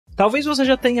Talvez você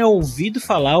já tenha ouvido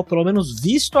falar, ou pelo menos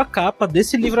visto a capa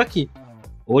desse livro aqui.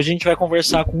 Hoje a gente vai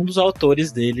conversar com um dos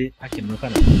autores dele aqui no meu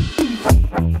canal.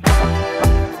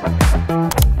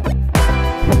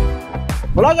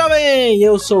 Olá, galera!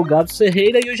 Eu sou o Gabs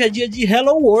Ferreira e hoje é dia de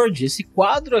Hello World, esse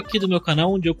quadro aqui do meu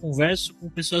canal onde eu converso com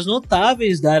pessoas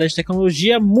notáveis da área de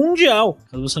tecnologia mundial.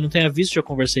 Caso você não tenha visto, já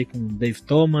conversei com Dave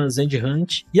Thomas, Andy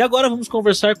Hunt, e agora vamos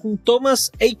conversar com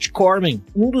Thomas H. Cormen,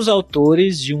 um dos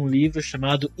autores de um livro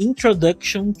chamado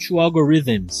Introduction to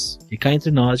Algorithms. E cá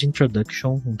entre nós, de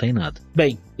Introduction não tem nada.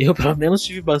 Bem, eu pelo menos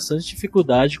tive bastante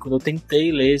dificuldade quando eu tentei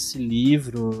ler esse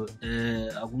livro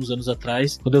alguns anos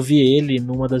atrás, quando eu vi ele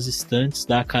numa das estantes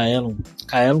da Kaelon.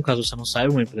 Kaelon, caso você não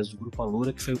saiba, é uma empresa do Grupo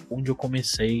Alura, que foi onde eu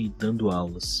comecei dando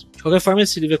aulas. De qualquer forma,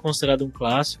 esse livro é considerado um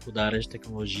clássico da área de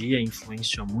tecnologia,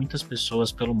 influenciou muitas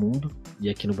pessoas pelo mundo, e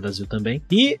aqui no Brasil também.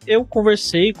 E eu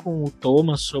conversei com o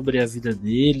Thomas sobre a vida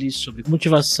dele, sobre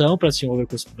motivação para se envolver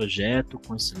com esse projeto,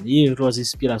 com esse livro, as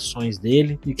inspirações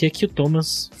dele, e o que é que o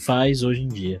Thomas faz hoje em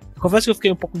dia. Eu confesso que eu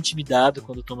fiquei um pouco intimidado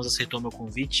quando o Thomas aceitou meu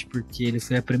convite, porque ele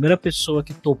foi a primeira pessoa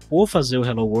que topou fazer o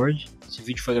Hello World. Esse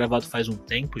vídeo foi gravado faz um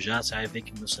tempo já, você vai ver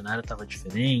que meu cenário estava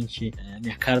diferente,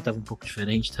 minha cara estava um pouco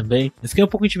diferente também. Eu fiquei um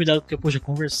pouco intimidado porque, poxa,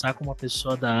 conversar com uma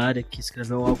pessoa da área que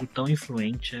escreveu algo tão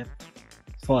influente é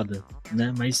foda,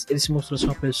 né? Mas ele se mostrou ser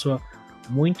uma pessoa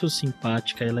muito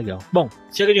simpática e legal. Bom,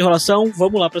 chega de enrolação,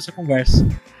 vamos lá para essa conversa.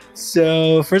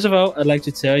 So, first of all, I'd like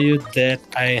to tell you that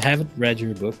I haven't read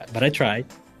your book, but I tried.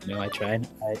 I tried.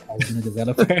 I've been a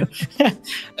developer.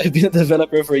 I've been a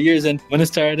developer for years, and when I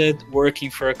started working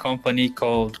for a company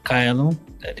called Kaelon,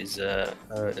 that is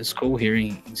a school here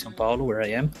in São Paulo, where I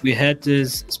am, we had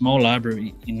this small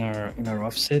library in our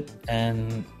office,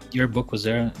 and your book was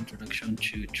there, Introduction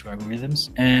to Algorithms,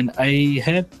 and I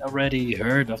had already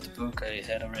heard of the book. I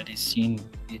had already seen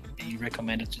it being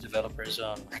recommended to developers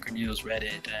on Hacker News,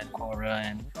 Reddit, and Quora,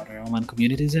 and other online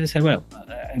communities, and I said, well,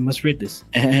 I must read this.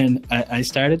 And I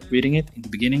started reading it. In the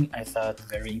beginning, I thought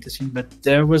very interesting, but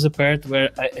there was a part where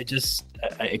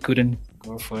I couldn't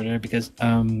go further because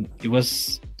it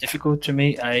was difficult to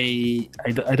me. I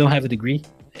don't have a degree.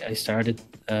 I started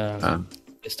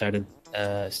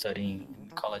studying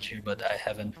college here, but I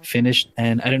haven't finished,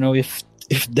 and I don't know if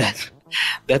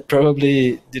that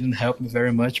probably didn't help me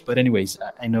very much, but anyways,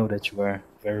 I know that you are a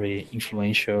very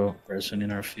influential person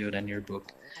in our field, and your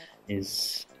book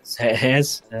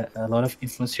has a lot of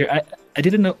influence here. I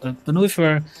don't know if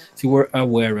you were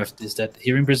aware of this, that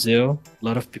here in Brazil a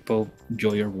lot of people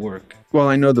enjoy your work. Well,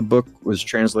 I know the book was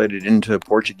translated into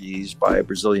Portuguese by a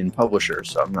Brazilian publisher,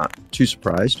 so I'm not too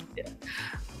surprised. Yeah.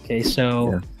 Okay,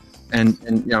 so. Yeah. And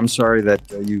yeah, I'm sorry that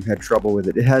you had trouble with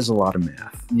it. It has a lot of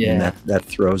math. Yeah. And that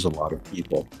throws a lot of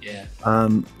people. Yeah.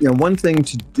 One thing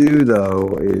to do,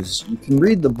 though, is you can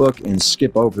read the book and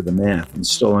skip over the math and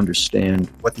still understand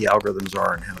what the algorithms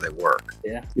are and how they work.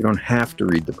 Yeah. You don't have to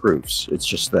read the proofs. It's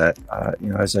just that,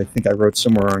 as I think I wrote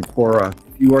somewhere on Quora,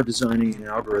 if you are designing an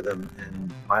algorithm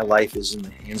and my life is in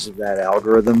the hands of that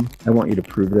algorithm, I want you to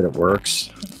prove that it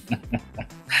works.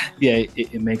 Yeah,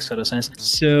 it makes sort of sense.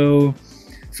 So,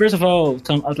 first of all,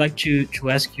 Tom, I'd like to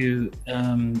ask you,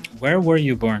 where were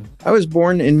you born? I was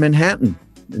born in Manhattan,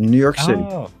 in New York City.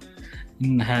 Oh,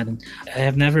 in Manhattan. I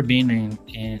have never been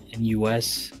in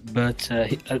US, but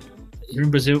here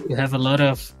in Brazil, we have a lot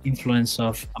of influence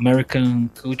of American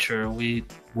culture. We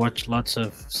watch lots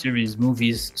of series,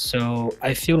 movies, so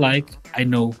I feel like I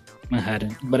know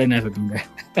Manhattan, but I've never been there.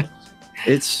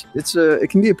 It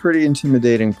can be a pretty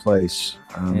intimidating place.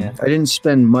 I didn't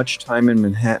spend much time in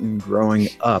Manhattan growing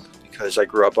up because I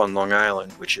grew up on Long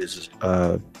Island, which is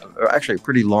actually a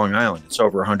pretty long island. It's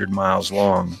over 100 miles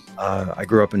long. I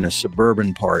grew up in the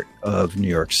suburban part of New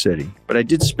York City. But I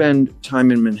did spend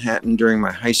time in Manhattan during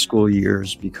my high school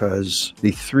years because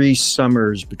the 3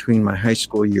 summers between my high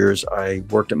school years, I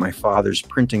worked at my father's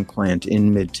printing plant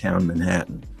in Midtown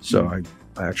Manhattan. So I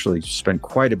actually spent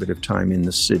quite a bit of time in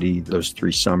the city those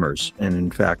 3 summers. And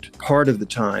in fact, part of the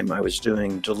time I was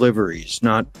doing deliveries,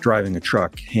 not driving a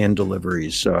truck, hand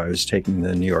deliveries. So I was taking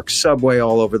the New York subway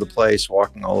all over the place,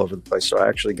 walking all over the place. So I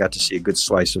actually got to see a good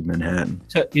slice of Manhattan.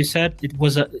 So you said it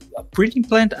was a printing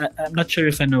plant? I'm not sure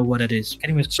if I know what it is.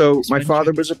 So my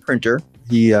father was a printer.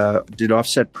 He did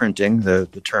offset printing. The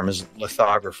term is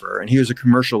lithographer. And he was a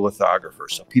commercial lithographer.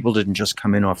 So people didn't just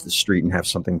come in off the street and have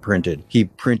something printed. He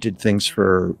printed things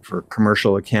for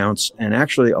commercial accounts. And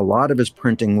actually, a lot of his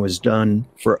printing was done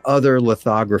for other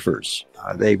lithographers.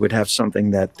 They would have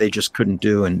something that they just couldn't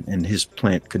do, and his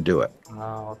plant could do it.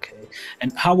 Oh, okay.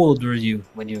 And how old were you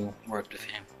when you worked with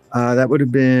him? That would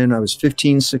have been, I was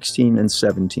 15, 16, and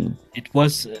 17. It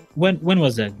was, when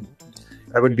was that?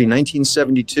 That would be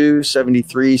 1972,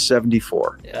 73,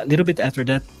 74. A little bit after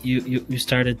that, you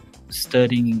started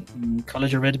studying in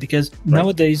college already, because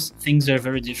nowadays things are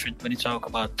very different when you talk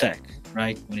about tech,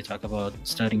 right? When you talk about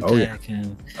studying tech,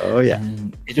 and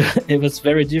it was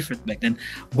very different back then.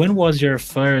 When was the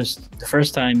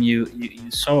first time you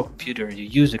saw a computer, you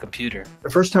used a computer? The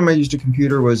first time I used a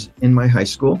computer was in my high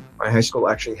school. My high school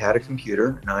actually had a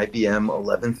computer, an IBM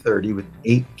 1130 with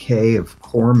 8K of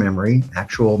core memory,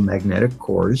 actual magnetic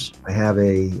cores. I have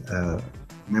a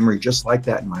memory just like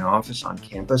that in my office on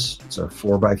campus. It's a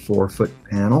 4x4 foot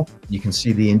panel. You can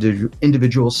see the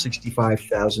individual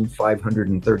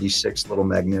 65,536 little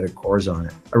magnetic cores on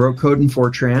it. I wrote code in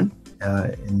Fortran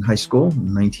in high school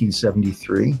in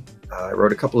 1973. I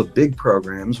wrote a couple of big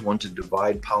programs, one to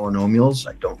divide polynomials.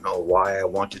 I don't know why I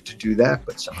wanted to do that,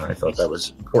 but somehow I thought that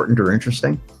was important or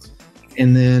interesting.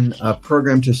 And then a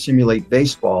program to simulate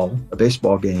baseball, a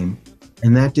baseball game.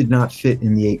 And that did not fit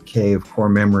in the 8K of core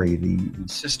memory. The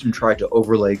system tried to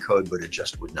overlay code, but it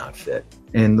just would not fit.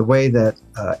 And the way that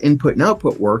input and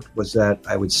output worked was that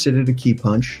I would sit at a key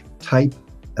punch, type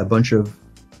a bunch of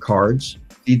cards,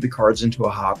 feed the cards into a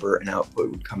hopper, and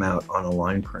output would come out on a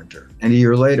line printer. And a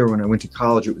year later, when I went to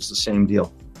college, it was the same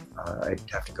deal. I'd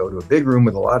have to go to a big room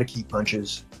with a lot of key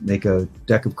punches, make a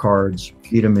deck of cards,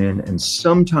 feed them in, and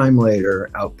sometime later,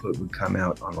 output would come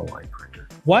out on the line printer.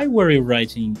 Why were you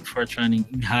writing Fortran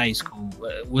in high school?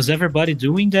 Was everybody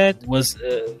doing that?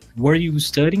 Were you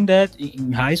studying that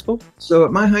in high school? So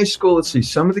at my high school, let's see,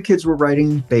 some of the kids were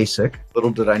writing BASIC. Little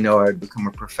did I know I'd become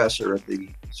a professor at the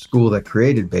school that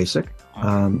created BASIC.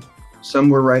 Some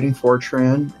were writing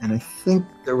Fortran, and I think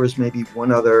there was maybe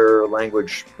one other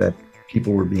language that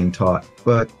people were being taught.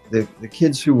 But the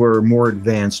kids who were more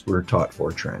advanced were taught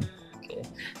Fortran. Okay,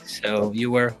 so you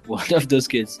were one of those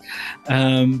kids.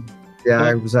 Yeah,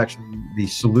 I was actually the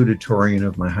salutatorian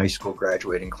of my high school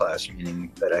graduating class,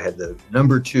 meaning that I had the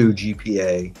number 2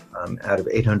 GPA out of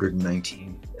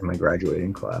 819 in my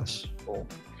graduating class.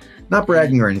 Not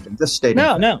bragging or anything, just stating.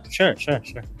 No, sure.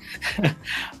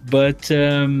 But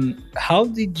how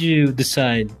did you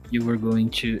decide you were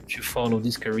going to follow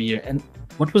this career? And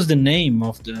what was the name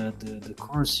of the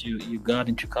course you got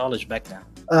into college back then?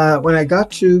 When I got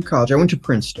to college, I went to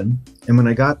Princeton. And when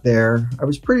I got there, I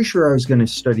was pretty sure I was going to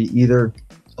study either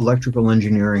electrical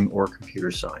engineering or computer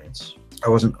science. I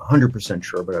wasn't 100%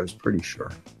 sure, but I was pretty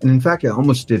sure. And in fact, I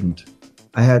almost didn't.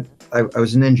 I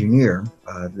was an engineer.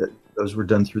 Those were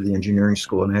done through the engineering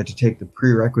school, and I had to take the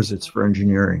prerequisites for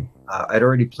engineering. I'd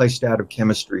already placed out of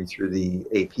chemistry through the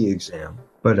AP exam,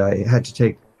 but I had to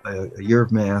take a year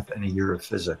of math and a year of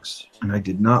physics. And I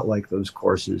did not like those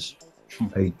courses.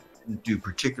 I didn't do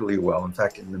particularly well. In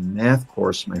fact, in the math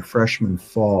course, my freshman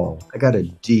fall, I got a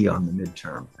D on the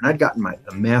midterm. And I'd gotten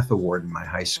a math award in my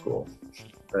high school,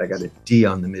 but I got a D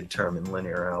on the midterm in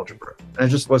linear algebra. And I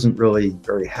just wasn't really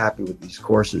very happy with these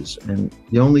courses. And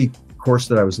the only course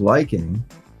that I was liking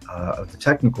of the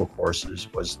technical courses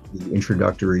was the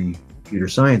introductory computer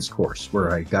science course,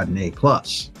 where I got an A+.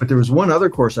 But there was one other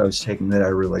course I was taking that I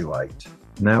really liked,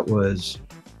 and that was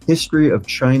History of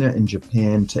China and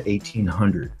Japan to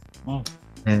 1800. Oh.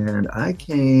 And I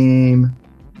came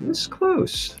this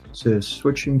close to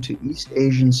switching to East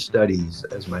Asian Studies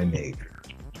as my major.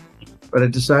 But I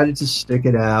decided to stick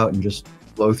it out and just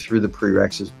blow through the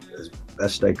prereqs as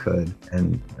best I could.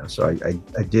 And so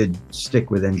I did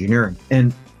stick with engineering.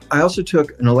 And I also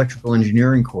took an electrical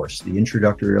engineering course, the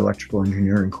introductory electrical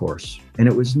engineering course, and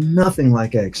it was nothing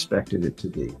like I expected it to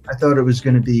be. I thought it was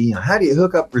going to be, how do you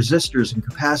hook up resistors and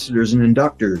capacitors and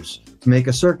inductors to make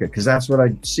a circuit? Because that's what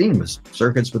I'd seen was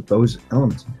circuits with those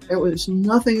elements. It was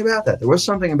nothing about that. There was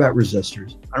something about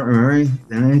resistors. I don't remember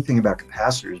anything about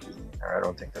capacitors being there. I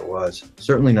don't think there was.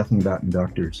 Certainly nothing about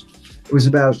inductors. It was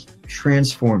about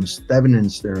transforms,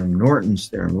 Thevenin's theorem, Norton's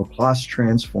theorem, Laplace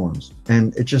transforms,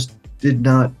 and it just did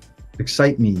not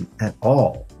excite me at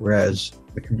all. Whereas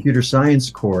the computer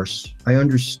science course, I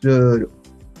understood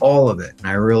all of it and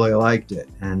I really liked it.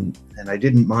 And I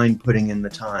didn't mind putting in the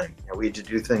time. We had to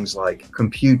do things like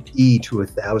compute E to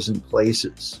 1,000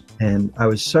 places. And I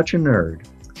was such a nerd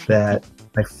that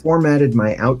I formatted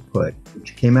my output,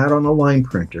 which came out on a line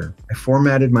printer. I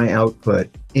formatted my output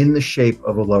in the shape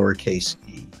of a lowercase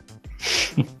e.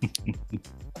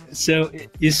 So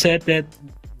you said that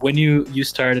when you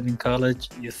started in college,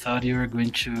 you thought you were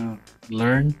going to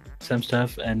learn some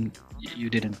stuff, and you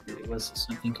didn't. It was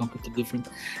something completely different.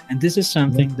 And this is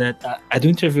something that I do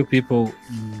interview people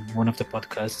in one of the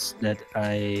podcasts that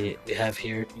I have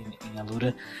here in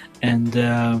Alura. And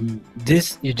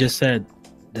this you just said,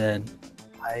 that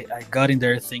I got in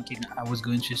there thinking I was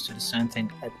going to study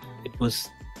something. It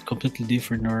was completely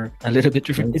different or a little bit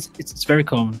different? It's very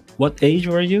common. What age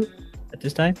were you at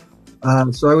this time?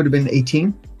 So I would have been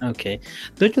 18. Okay.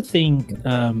 Don't you think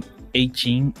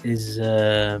 18 is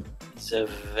a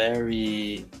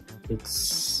very...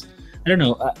 I don't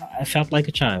know. I felt like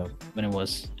a child when I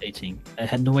was 18. I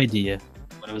had no idea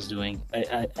what I was doing.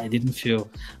 I didn't feel...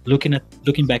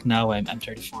 Looking back now, I'm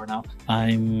 34 now.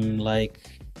 I'm like...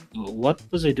 What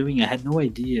was I doing? I had no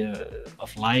idea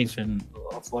of life and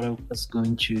of what I was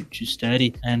going to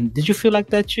study. And did you feel like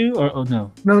that too, or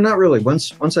no? No, not really.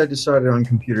 Once I decided on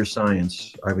computer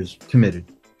science, I was committed.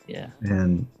 Yeah.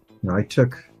 And I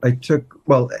took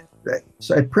well,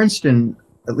 so at Princeton,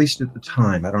 at least at the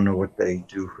time, I don't know what they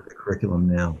do for the curriculum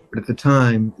now, but at the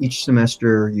time, each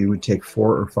semester you would take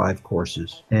 4 or 5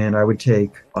 courses, and I would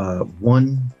take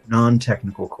one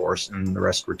non-technical course, and the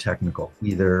rest were technical,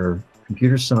 either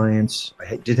computer science.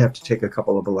 I did have to take a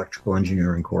couple of electrical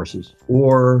engineering courses,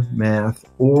 or math,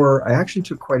 or I actually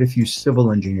took quite a few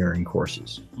civil engineering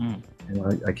courses.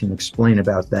 And I can explain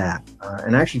about that.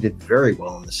 And I actually did very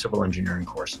well in the civil engineering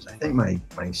courses. I think my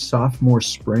sophomore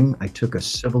spring, I took a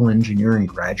civil engineering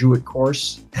graduate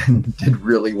course and did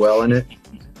really well in it.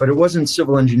 But it wasn't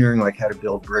civil engineering like how to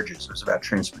build bridges. It was about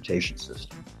transportation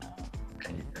systems.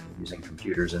 Using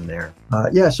computers in there.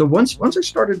 So once I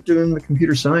started doing the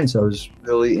computer science, I was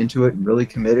really into it and really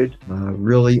committed.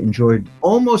 Really enjoyed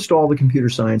almost all the computer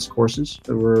science courses.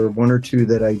 There were 1 or 2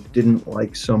 that I didn't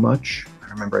like so much. I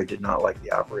remember I did not like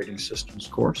the operating systems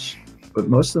course, but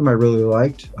most of them I really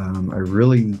liked. I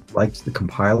really liked the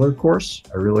compiler course.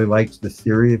 I really liked the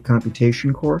theory of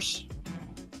computation course.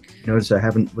 Notice I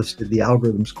haven't listed the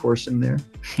algorithms course in there.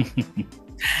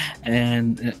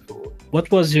 And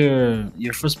what was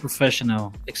your first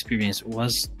professional experience?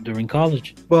 Was during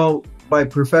college? Well, by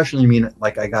professional, you mean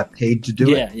like I got paid to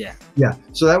do it? Yeah.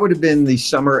 So that would have been the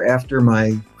summer after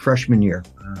my freshman year.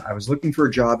 I was looking for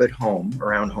a job at home,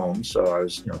 around home. So I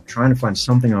was, trying to find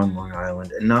something on Long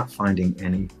Island and not finding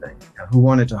anything. Now, who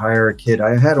wanted to hire a kid?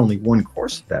 I had only 1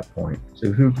 course at that point.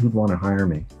 So who'd want to hire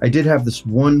me? I did have this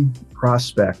one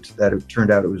prospect that it turned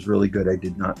out it was really good. I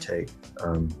did not take.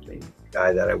 The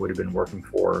guy that I would have been working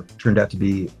for turned out to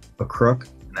be a crook.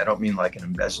 And I don't mean like an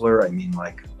embezzler. I mean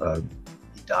like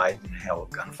he died in a hail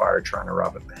of gunfire trying to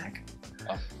rob a bank.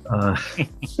 So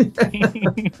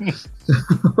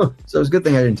it was a good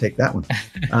thing I didn't take that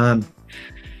one.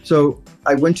 So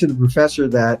I went to the professor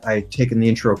that I had taken the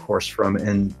intro course from,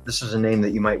 and this is a name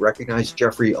that you might recognize,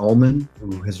 Jeffrey Ullman,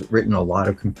 who has written a lot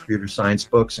of computer science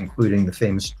books, including the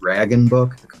famous Dragon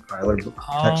book, the compiler book,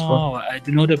 textbook. Oh, I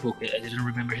do know the book. I didn't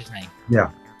remember his name.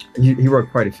 Yeah. He wrote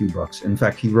quite a few books. In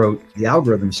fact, he wrote the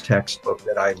algorithms textbook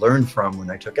that I learned from when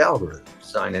I took algorithms,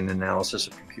 design and analysis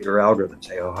of computer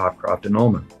algorithms, A.O. Hopcroft and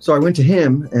Ullman. So I went to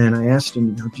him and I asked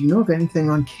him, do you know of anything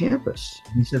on campus?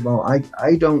 And he said, well,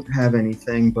 I don't have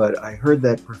anything, but I heard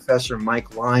that Professor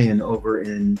Mike Lyon over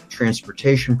in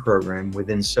transportation program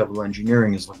within civil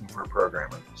engineering is looking for a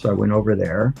programmer. So I went over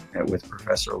there with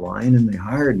Professor Lyon and they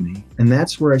hired me. And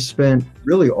that's where I spent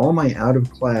really all my out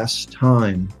of class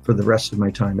time for the rest of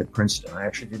my time at Princeton. I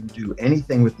actually didn't do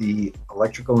anything with the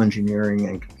electrical engineering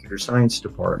and computer science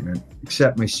department,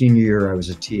 except my senior year I was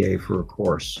a TA for a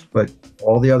course. But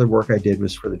all the other work I did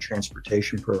was for the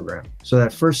transportation program. So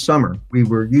that first summer, we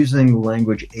were using the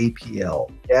language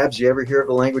APL. Gabs, you ever hear of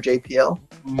the language APL?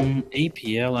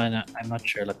 APL, I'm not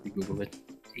sure. Let me Google it.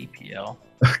 APL.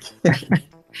 Okay.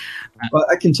 Well,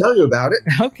 I can tell you about it.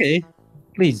 Okay,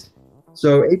 please.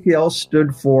 So APL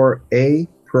stood for A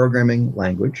Programming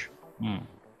Language.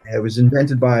 It was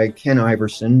invented by Ken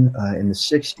Iverson in the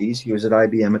 60s. He was at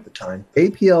IBM at the time.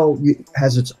 APL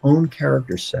has its own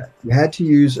character set. You had to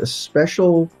use a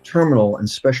special terminal and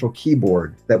special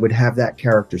keyboard that would have that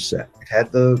character set. It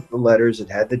had the letters, it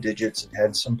had the digits, it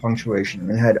had some punctuation,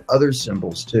 and it had other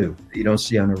symbols too that you don't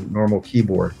see on a normal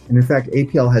keyboard. And in fact,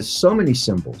 APL has so many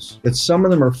symbols that some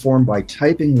of them are formed by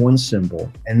typing one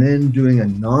symbol and then doing a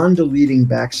non-deleting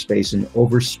backspace and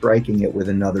overstriking it with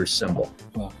another symbol.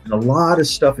 And a lot of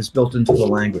stuff is built into the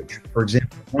language. For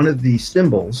example, one of the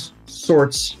symbols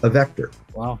sorts a vector.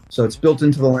 Wow. So it's built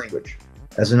into the language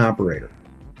as an operator.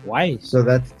 Why? So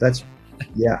that's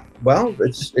yeah. Well,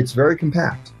 it's very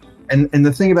compact. And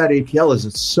the thing about APL is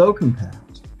it's so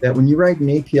compact that when you write an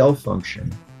APL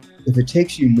function, if it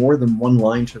takes you more than one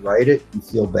line to write it, you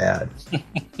feel bad.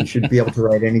 You should be able to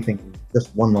write anything in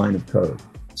just one line of code.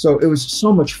 So it was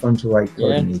so much fun to write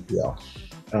code in APL.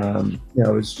 It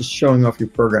was just showing off your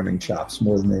programming chops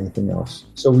more than anything else.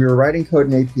 So we were writing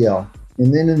code in APL.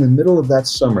 And then in the middle of that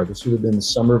summer, this would have been the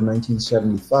summer of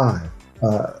 1975,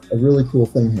 a really cool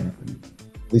thing happened.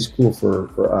 At least cool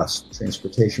for us, the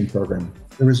transportation program.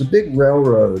 There was a big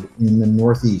railroad in the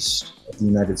northeast of the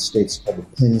United States called the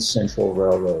Penn Central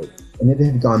Railroad, and it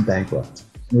had gone bankrupt.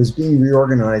 It was being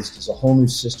reorganized as a whole new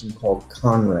system called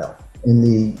Conrail. And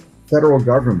the federal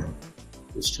government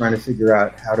was trying to figure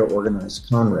out how to organize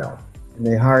Conrail. And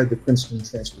they hired the Princeton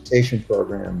Transportation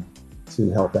Program to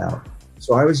help out.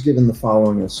 So I was given the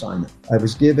following assignment. I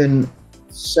was given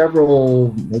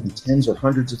several, maybe tens or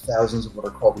hundreds of thousands of what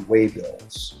are called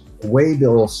waybills. A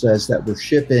waybill says that we're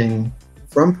shipping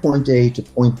from point A to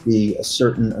point B a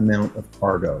certain amount of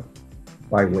cargo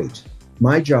by weight.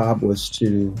 My job was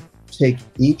to take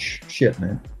each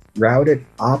shipment, route it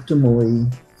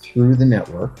optimally through the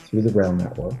network, through the rail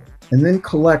network, and then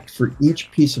collect for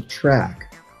each piece of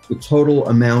track the total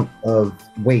amount of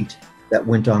weight that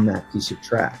went on that piece of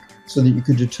track, so that you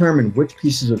could determine which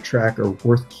pieces of track are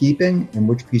worth keeping and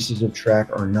which pieces of track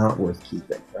are not worth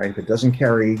keeping, right? If it doesn't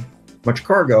carry much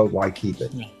cargo, why keep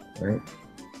it, right?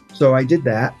 So I did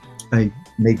that. I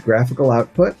made graphical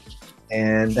output,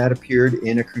 and that appeared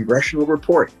in a congressional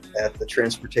report that the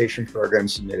transportation program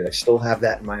submitted. I still have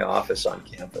that in my office on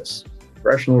campus.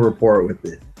 Congressional report with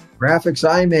the graphics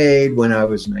I made when I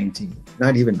was 19.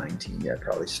 Not even 19 yet,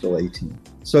 probably still 18.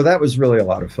 So that was really a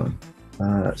lot of fun.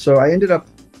 So I ended up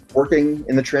working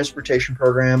in the transportation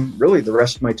program really the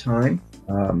rest of my time.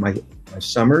 My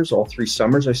summers, all 3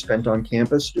 summers I spent on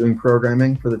campus doing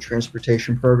programming for the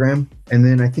transportation program. And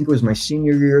then I think it was my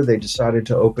senior year, they decided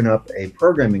to open up a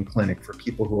programming clinic for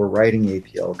people who were writing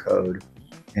APL code.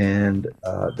 And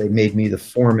they made me the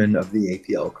foreman of the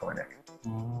APL clinic.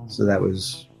 So that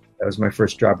was my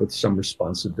first job with some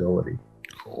responsibility.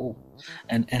 Cool.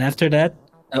 And after that,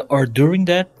 or during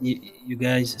that, you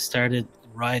guys started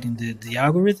writing the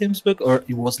algorithms book, or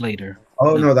it was later?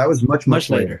 Oh, no, that was much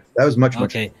later. That was much.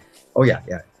 Okay. Oh, yeah.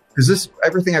 Because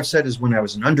everything I've said is when I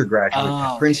was an undergraduate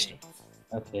at Princeton.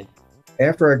 Okay.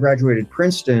 After I graduated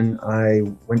Princeton, I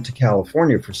went to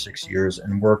California for 6 years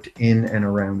and worked in and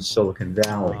around Silicon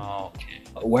Valley. Oh, okay.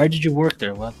 Where did you work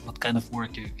there? What kind of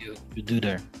work you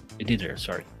did there?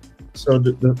 Sorry. So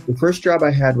the first job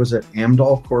I had was at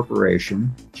Amdahl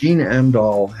Corporation. Gene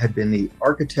Amdahl had been the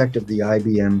architect of the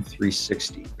IBM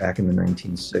 360 back in the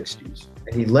 1960s.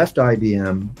 And he left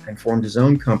IBM and formed his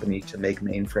own company to make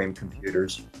mainframe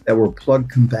computers that were plug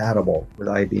compatible with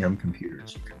IBM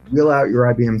computers. You could wheel out your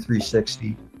IBM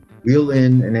 360, wheel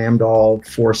in an Amdahl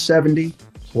 470,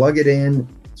 plug it in,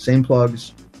 same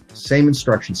plugs, same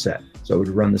instruction set. So it would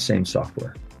run the same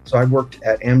software. So I worked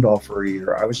at Amdahl for a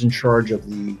year. I was in charge of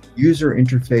the user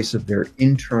interface of their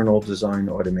internal design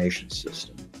automation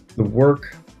system. The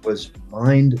work was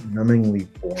mind-numbingly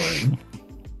boring,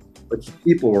 but the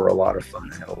people were a lot of fun.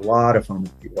 I had a lot of fun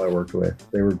with the people I worked with.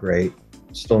 They were great.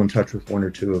 Still in touch with 1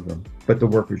 or 2 of them, but the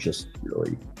work was just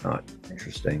really not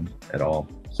interesting at all.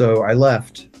 So I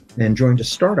left and joined a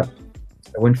startup.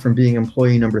 I went from being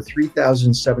employee number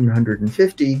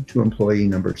 3,750 to employee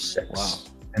number 6. Wow.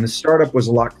 And the startup was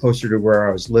a lot closer to where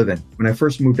I was living. When I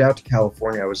first moved out to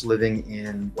California, I was living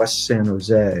in West San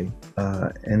Jose.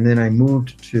 And then I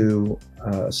moved to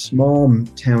a small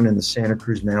town in the Santa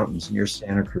Cruz Mountains near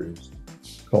Santa Cruz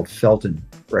called Felton,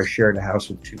 where I shared a house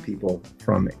with 2 people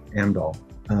from Amdahl.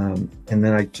 And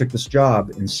then I took this job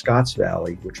in Scotts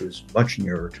Valley, which was much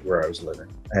nearer to where I was living,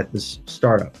 at this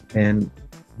startup. And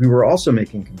we were also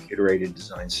making computer-aided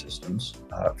design systems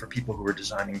for people who were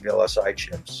designing VLSI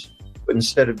chips. But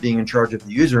instead of being in charge of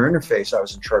the user interface, I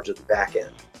was in charge of the back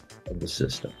end of the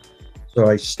system. So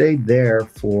I stayed there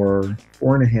for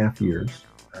 4.5 years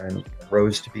and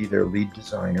rose to be their lead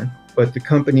designer. But the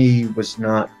company was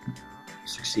not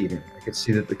succeeding. I could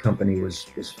see that the company was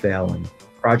failing.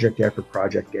 Project after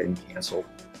project getting canceled,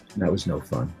 and that was no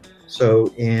fun.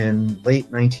 So in late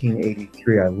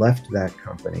 1983, I left that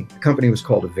company. The company was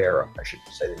called Avera. I should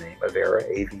say the name, Avera,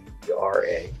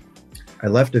 A-V-E-R-A. I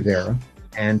left Avera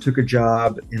and took a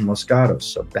job in Los Gatos,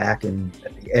 so back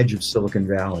at the edge of Silicon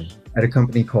Valley, at a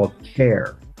company called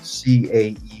CARE,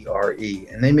 C-A-E-R-E,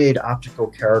 and they made optical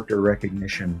character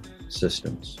recognition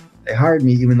systems. They hired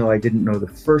me even though I didn't know the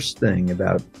first thing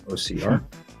about OCR,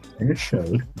 and it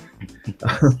showed.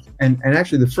 And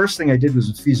actually, the first thing I did was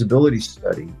a feasibility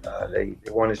study. They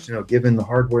wanted to know, given the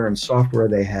hardware and software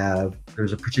they have,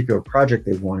 there's a particular project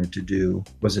they wanted to do.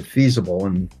 Was it feasible?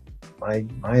 And my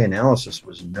analysis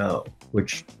was no,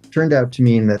 which turned out to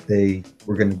mean that they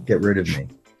were going to get rid of me.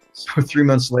 So 3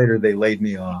 months later, they laid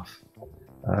me off,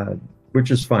 which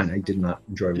is fine. I did not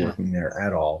enjoy working there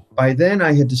at all. By then,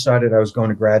 I had decided I was going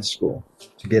to grad school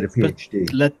to get a PhD.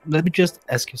 But let me just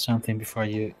ask you something before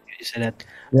you say that.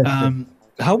 Yeah, sure.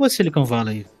 How was Silicon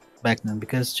Valley back then?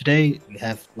 Because today we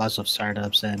have lots of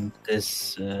startups and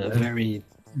this very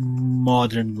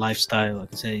modern lifestyle. I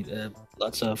could say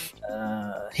lots of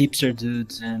hipster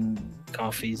dudes and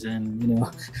coffees, and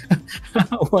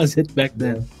how was it back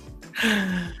then?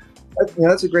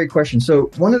 That's a great question. So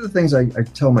one of the things I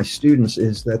tell my students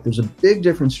is that there's a big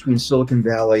difference between Silicon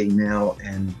Valley now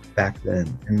and back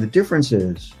then. And the difference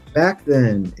is, back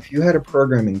then, if you had a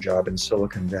programming job in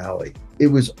Silicon Valley, it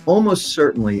was almost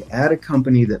certainly at a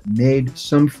company that made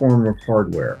some form of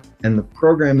hardware, and the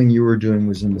programming you were doing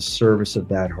was in the service of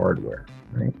that hardware,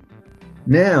 right?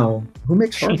 Now, who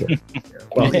makes hardware?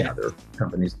 Well, yeah, there are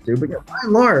companies that do, but by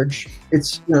and large,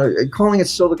 it's calling it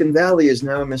Silicon Valley is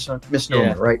now a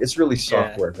misnomer, right? It's really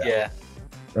software valley. Yeah,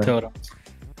 right? Total.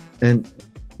 And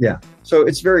so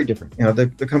it's very different.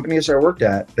 The companies I worked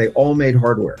at, they all made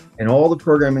hardware, and all the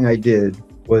programming I did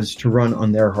was to run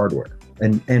on their hardware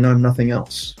and on nothing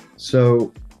else.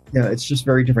 So it's just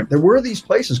very different. There were these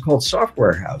places called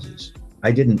software houses.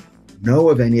 I didn't know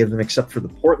of any of them except for the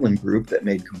Portland group that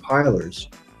made compilers.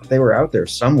 They were out there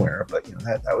somewhere, but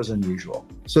that was unusual.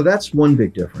 So that's one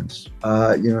big difference.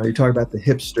 You talk about the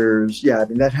hipsters. Yeah, I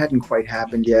mean, that hadn't quite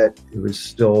happened yet. It was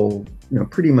still,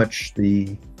 pretty much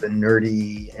the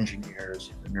nerdy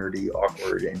engineers, the nerdy,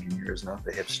 awkward engineers, not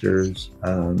the hipsters.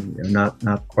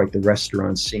 Not quite the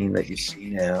restaurant scene that you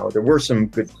see now. There were some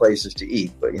good places to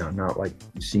eat, but not like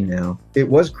you see now. It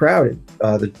was crowded.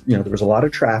 There was a lot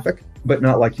of traffic, but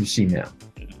not like you see now.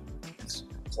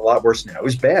 It's a lot worse now. It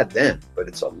was bad then, but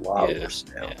it's a lot worse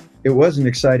now. Yeah. It was an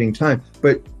exciting time,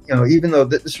 but even though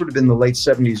this would have been the late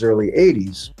 70s, early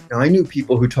 80s, I knew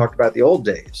people who talked about the old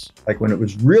days, like when it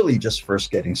was really just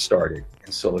first getting started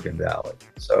in Silicon Valley.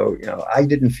 So, I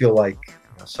didn't feel like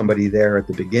somebody there at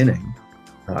the beginning.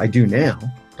 I do now,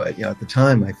 but at the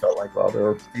time I felt like, well, there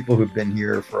are people who've been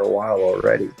here for a while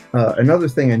already. Another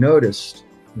thing I noticed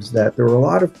was that there were a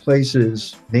lot of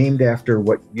places named after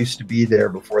what used to be there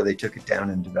before they took it down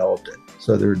and developed it.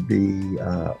 So there'd be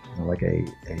like a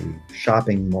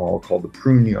shopping mall called the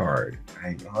Prune Yard.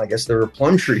 Right? Well, I guess there were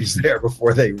plum trees there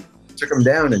before they took them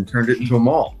down and turned it into a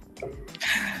mall.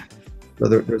 So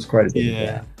there's quite a bit of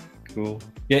that. Cool.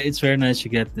 Yeah, it's very nice to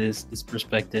get this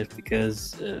perspective,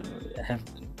 because I have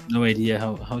no idea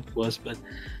how it was, but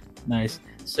nice.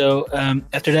 So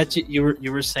after that,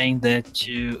 you were saying that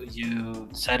you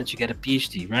decided to get a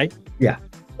PhD, right? Yeah.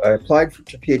 I applied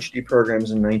to PhD programs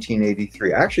in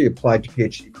 1983. I actually applied to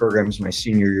PhD programs my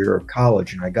senior year of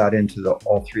college, and I got into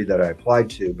all three that I applied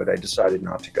to, but I decided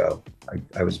not to go.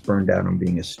 I was burned out on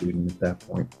being a student at that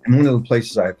point. And one of the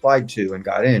places I applied to and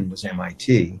got in was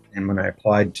MIT. And when I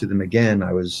applied to them again,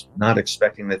 I was not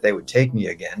expecting that they would take me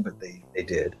again, but they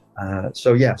did.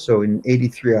 So in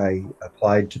 83, I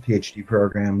applied to PhD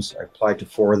programs. I applied to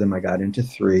 4 of them. I got into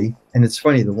 3. And it's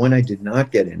funny, the one I did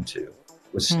not get into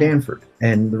was Stanford.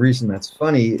 And the reason that's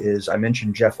funny is I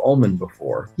mentioned Jeff Ullman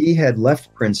before. He had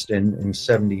left Princeton in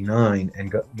 79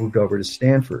 and moved over to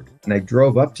Stanford. And I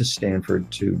drove up to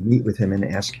Stanford to meet with him and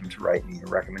ask him to write me a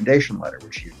recommendation letter,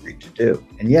 which he agreed to do.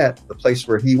 And yet the place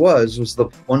where he was the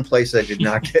one place I did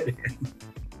not get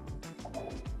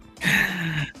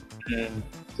in.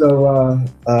 So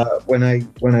when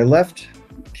I left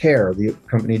CARE, the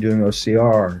company doing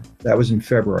OCR, that was in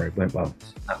February. Well,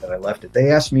 not that I left it. They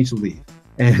asked me to leave.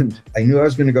 And I knew I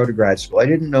was going to go to grad school. I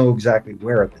didn't know exactly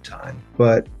where at the time,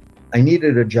 but I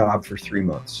needed a job for 3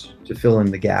 months to fill in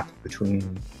the gap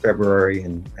between February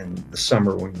and the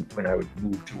summer when I would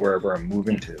move to wherever I'm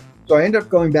moving to. So I ended up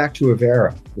going back to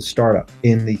Avera, the startup.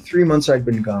 In the 3 months I'd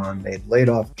been gone, they'd laid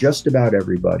off just about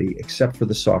everybody except for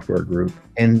the software group.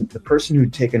 And the person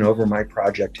who'd taken over my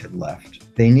project had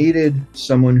left. They needed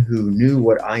someone who knew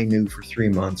what I knew for 3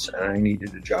 months, and I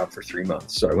needed a job for 3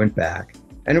 months. So I went back.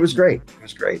 And it was great. It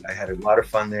was great. I had a lot of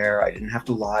fun there. I didn't have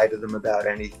to lie to them about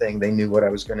anything. They knew what I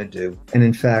was going to do. And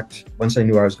in fact, once I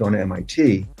knew I was going to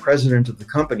MIT, the president of the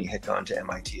company had gone to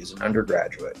MIT as an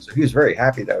undergraduate. So he was very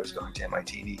happy that I was going to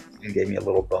MIT. And he even gave me a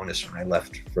little bonus when I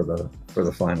left for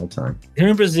the final time. Here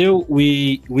in Brazil,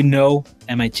 we know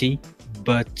MIT,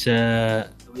 but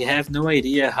we have no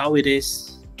idea how it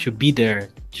is to be there,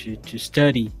 to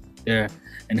study there.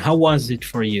 And how was it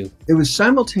for you? It was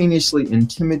simultaneously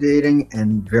intimidating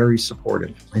and very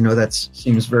supportive. I know that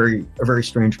seems a very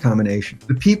strange combination.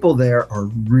 The people there are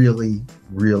really,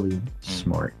 really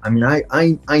smart. I mean,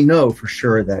 I know for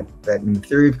sure that in the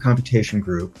theory of computation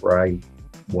group, where I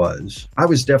was I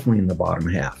was definitely in the bottom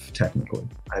half, technically.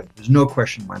 There's no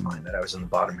question in my mind that I was in the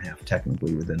bottom half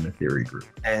technically within the theory group,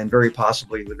 and very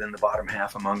possibly within the bottom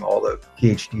half among all the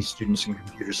PhD students in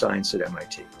computer science at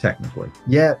MIT, technically.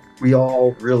 Yet, we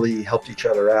all really helped each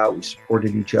other out. We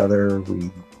supported each other. We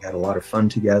had a lot of fun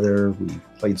together. We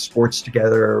played sports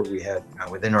together. We had,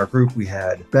 within our group, we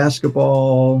had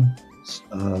basketball,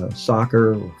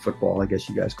 soccer, or football, I guess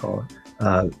you guys call it.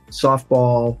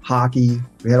 Softball, hockey.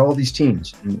 We had all these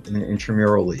teams in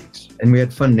intramural leagues, and we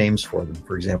had fun names for them.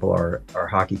 For example, our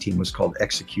hockey team was called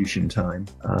Execution Time.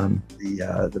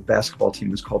 The basketball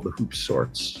team was called the Hoop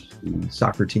Sorts. The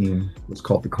soccer team was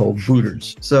called the Cold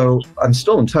Booters. So I'm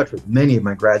still in touch with many of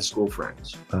my grad school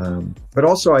friends. But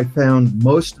also I found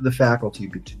most of the faculty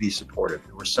to be supportive.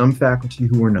 There were some faculty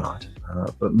who were not.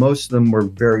 But most of them were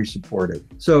very supportive.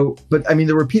 But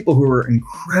there were people who were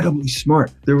incredibly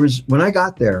smart. When I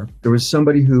got there was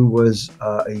somebody who was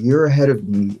a year ahead of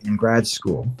me in grad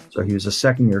school. So he was a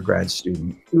second-year grad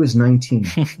student. He was 19.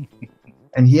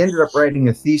 And he ended up writing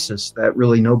a thesis that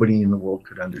really nobody in the world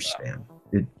could understand.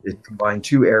 It combined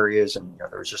two areas, and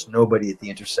there was just nobody at the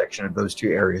intersection of those two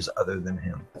areas other than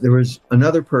him. There was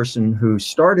another person who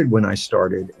started when I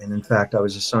started, and in fact, I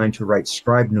was assigned to write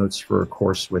scribe notes for a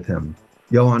course with him,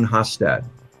 Johan Hastad.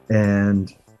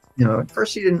 And, at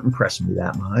first he didn't impress me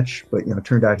that much, but, it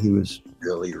turned out he was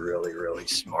really, really, really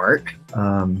smart.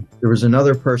 There was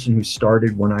another person who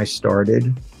started when I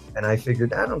started, and I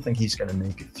figured, I don't think he's going to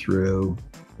make it through.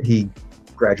 He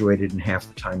graduated in half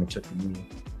the time it took me.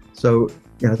 So,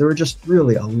 there were just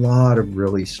really a lot of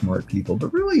really smart people,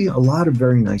 but really a lot of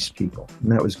very nice people.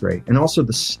 And that was great. And also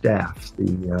the staff,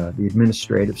 the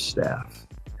administrative staff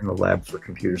in the lab for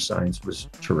computer science was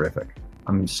terrific.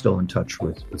 I'm still in touch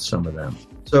with some of them.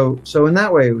 So in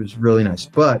that way, it was really nice.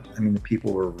 But, the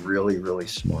people were really, really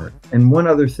smart. And one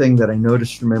other thing that I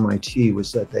noticed from MIT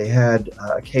was that they had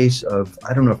a case of,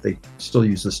 I don't know if they still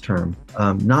use this term,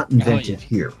 not invented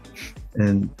here.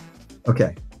 And,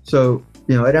 okay, so...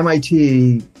 at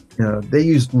MIT, they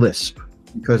used Lisp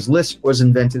because Lisp was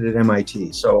invented at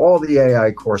MIT. So all the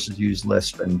AI courses use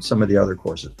Lisp and some of the other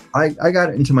courses. I got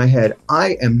it into my head,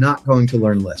 I am not going to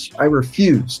learn Lisp. I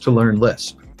refuse to learn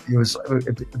Lisp.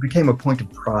 It became a point of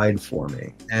pride for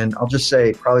me. And I'll just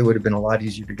say it probably would have been a lot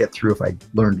easier to get through if I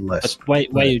learned Lisp. But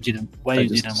why you didn't want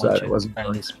to learn Lisp?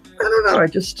 I don't know. I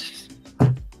guess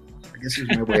it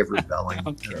was my way of rebelling.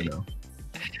 Okay. I don't know.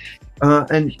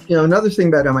 And another thing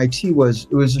about MIT was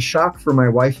it was a shock for my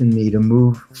wife and me to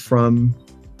move from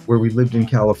where we lived in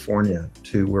California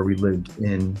to where we lived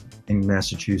in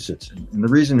Massachusetts. And the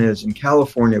reason is in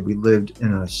California, we lived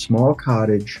in a small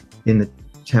cottage in the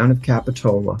town of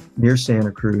Capitola near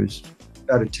Santa Cruz,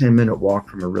 about a 10-minute walk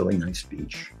from a really nice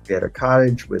beach. We had a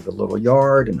cottage with a little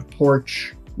yard and a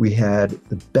porch. We had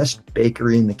the best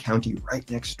bakery in the county right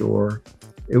next door.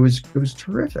 It was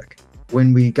terrific.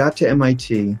 When we got to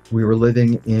MIT, we were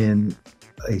living in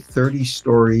a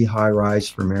 30-story high-rise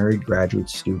for married graduate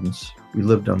students. We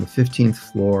lived on the 15th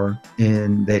floor,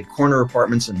 and they had corner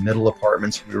apartments and middle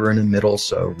apartments. We were in the middle,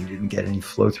 so we didn't get any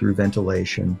flow-through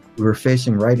ventilation. We were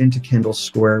facing right into Kendall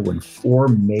Square when 4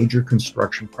 major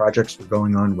construction projects were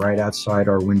going on right outside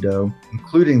our window,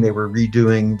 including they were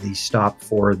redoing the stop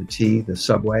for the T, the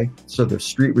subway. So the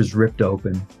street was ripped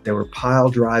open. They were pile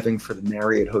driving for the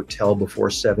Marriott Hotel before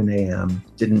 7 a.m.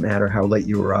 Didn't matter how late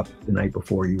you were up the night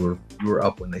before, you were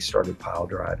up when they started pile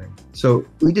driving. So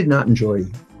we did not enjoy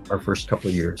our first couple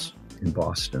of years in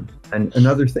Boston. And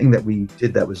another thing that we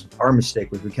did that was our mistake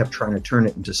was we kept trying to turn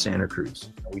it into Santa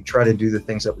Cruz. We tried to do the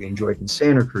things that we enjoyed in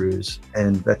Santa Cruz,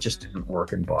 and that just didn't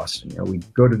work in Boston.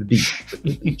 We'd go to the beach, but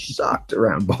the beach sucked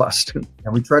around Boston.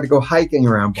 And we tried to go hiking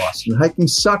around Boston. Hiking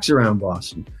sucks around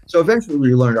Boston. So eventually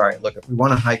we learned, all right, look, if we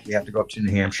want to hike, we have to go up to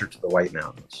New Hampshire to the White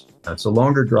Mountains. It's a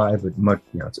longer drive, but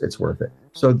it's worth it.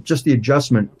 So just the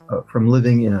adjustment from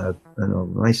living in a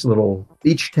nice little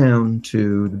beach town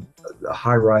to the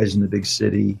high rise in the big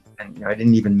city. And I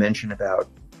didn't even mention about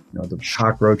the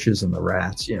cockroaches and the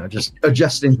rats, just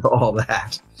adjusting to all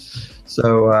that.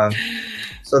 So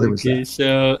there was that.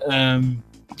 So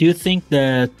do you think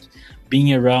that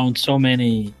being around so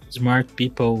many smart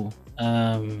people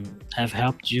have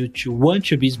helped you to want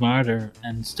to be smarter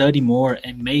and study more,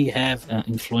 and may have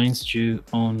influenced you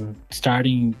on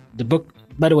starting the book?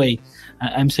 By the way,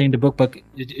 I'm saying the book, but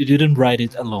you didn't write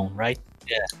it alone, right?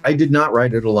 Yeah. I did not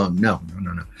write it alone. No.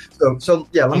 So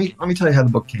yeah, let me tell you how the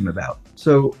book came about.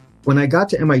 So when I got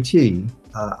to MIT,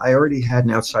 I already had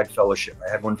an outside fellowship.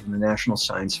 I had one from the National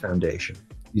Science Foundation.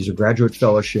 These are graduate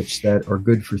fellowships that are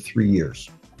good for 3 years.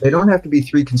 They don't have to be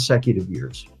 3 consecutive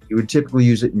years. You would typically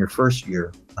use it in your first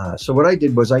year, So what I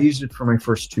did was I used it for my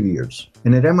first 2 years.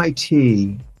 And at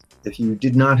MIT, if you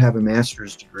did not have a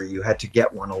master's degree, you had to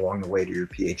get one along the way to your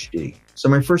PhD. So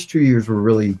my first 2 years were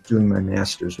really doing my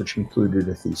master's, which included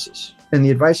a thesis. And the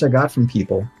advice I got from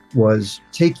people was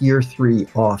take year 3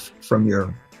 off from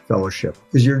your fellowship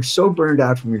because you're so burned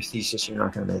out from your thesis, you're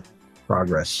not going to make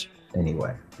progress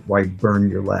anyway. Why burn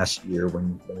your last year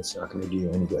when it's not going to do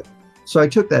you any good? So I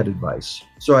took that advice.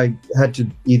 So I had to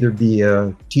either be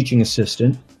a teaching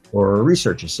assistant or a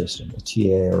research assistant, a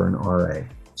TA or an RA.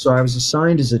 So I was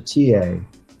assigned as a TA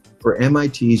for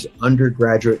MIT's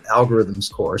undergraduate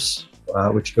algorithms course,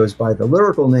 which goes by the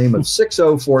lyrical name of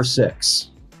 6046.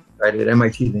 Right, at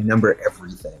MIT, they number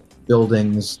everything,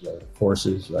 buildings, the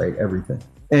courses, right, everything.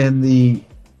 And the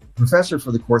professor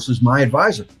for the course was my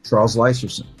advisor, Charles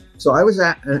Leiserson. So I was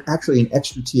actually an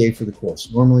extra TA for the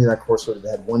course. Normally that course would have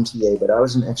had one TA, but I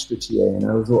was an extra TA, and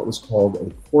I was what was called a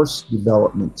course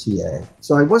development TA.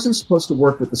 So I wasn't supposed to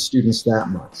work with the students that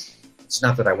much. It's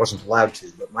not that I wasn't allowed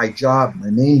to, but my job, my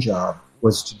main job,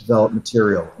 was to develop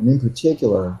material. And in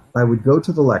particular, I would go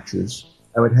to the lectures.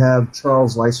 I would have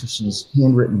Charles Leiserson's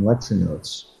handwritten lecture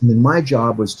notes. And then my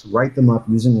job was to write them up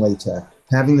using LaTeX,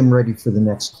 having them ready for the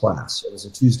next class. It was a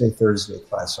Tuesday, Thursday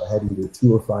class, so I had either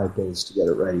 2 or 5 days to get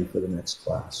it ready for the next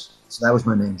class. So that was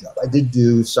my main job. I did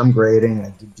do some grading,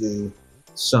 I did do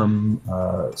some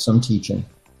teaching,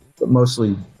 but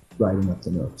mostly writing up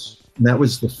the notes. And that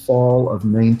was the fall of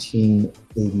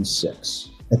 1986.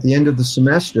 At the end of the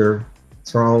semester,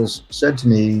 Charles said to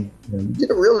me, you did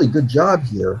a really good job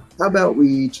here. How about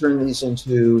we turn these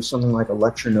into something like a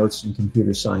lecture notes and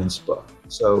computer science book?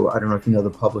 So I don't know if you know the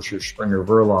publisher Springer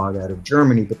Verlag out of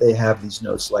Germany, but they have these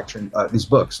these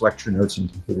books, lecture notes in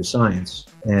computer science.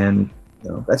 And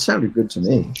that sounded good to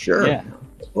me. Sure, yeah.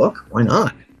 A book, why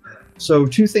not? So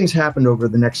 2 things happened over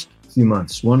the next few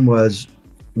months. One was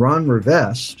Ron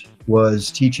Rivest was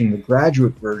teaching the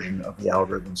graduate version of the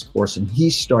algorithms course, and he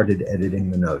started editing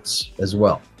the notes as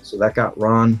well. So that got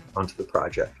Ron onto the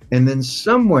project. And then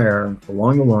somewhere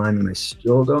along the line, and I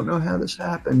still don't know how this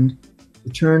happened,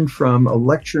 it turned from a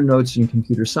lecture notes and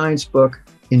computer science book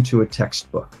into a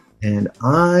textbook. And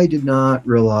I did not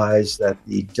realize that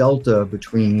the delta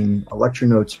between a lecture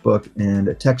notes book and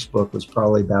a textbook was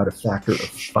probably about a factor of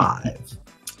 5.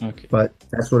 Okay. But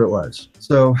that's what it was.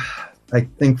 So I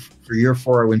think for year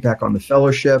 4, I went back on the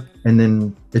fellowship, and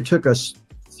then it took us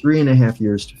 3.5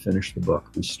 years to finish the book.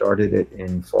 We started it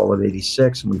in fall of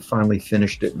 86, and we finally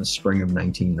finished it in the spring of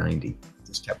 1990.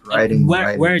 Just kept writing.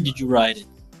 Where did you write it?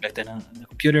 Back then on the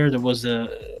computer, there was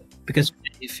because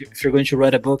if you're going to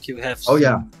write a book, you have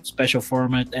some special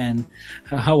format. And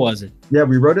how was it? Yeah,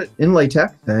 we wrote it in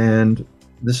LaTeX, and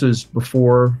this is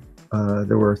before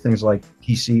there were things like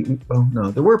PC. Well, no,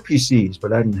 there were PCs,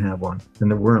 but I didn't have one, and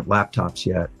there weren't laptops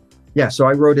yet. Yeah, so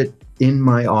I wrote it in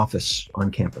my office on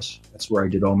campus. That's where I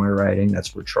did all my writing.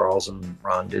 That's where Charles and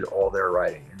Ron did all their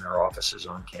writing, in their offices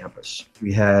on campus.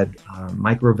 We had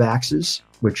microvaxes,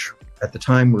 which at the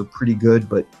time were pretty good,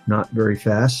 but not very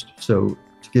fast. So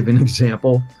to give an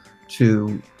example,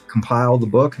 to compile the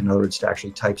book, in other words, to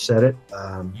actually typeset it,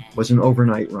 was an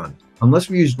overnight run. Unless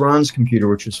we used Ron's computer,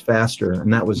 which was faster,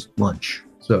 and that was lunch.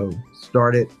 So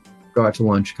start it, go out to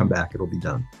lunch, come back, it'll be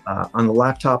done. On the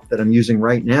laptop that I'm using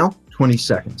right now, 20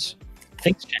 seconds.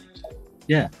 Things change.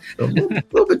 Yeah. So a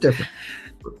little bit different.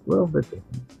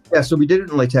 Yeah, so we did it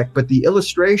in LaTeX, but the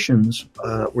illustrations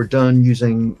were done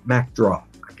using Mac Draw.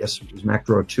 I guess it was Mac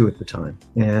Draw 2 at the time.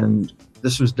 And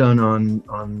this was done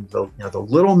on the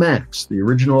little Macs, the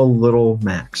original little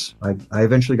Macs. I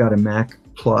eventually got a Mac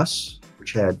Plus,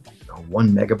 which had 1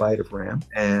 megabyte of RAM,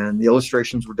 and the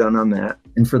illustrations were done on that.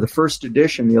 And for the first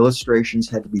edition, the illustrations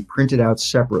had to be printed out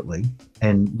separately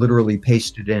and literally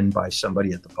pasted in by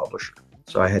somebody at the publisher.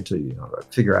 So I had to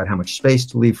figure out how much space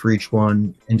to leave for each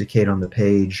one, indicate on the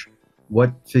page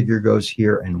what figure goes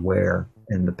here and where,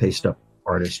 and the paste up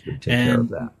artist would take care of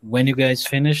that. When you guys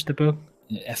finished the book,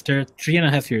 after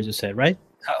 3.5 years, you said, right?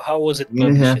 How was it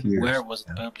published? Where was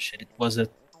it published? Was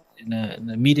it in an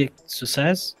immediate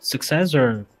success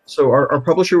or? So our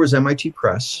publisher was MIT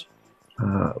Press.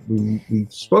 We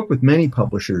spoke with many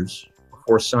publishers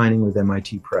before signing with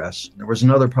MIT Press. There was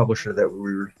another publisher that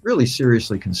we were really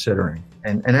seriously considering.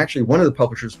 And actually, one of the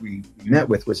publishers we met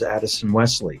with was Addison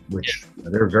Wesley, which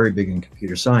they're very big in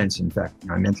computer science. In fact,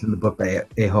 I mentioned the book by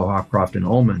Aho, Hawcroft, and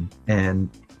Ullman, and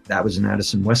that was an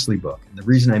Addison Wesley book. And the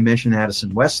reason I mention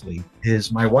Addison Wesley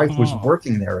is my wife was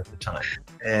working there at the time.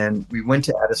 And we went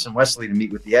to Addison Wesley to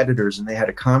meet with the editors, and they had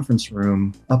a conference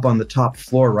room up on the top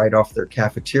floor right off their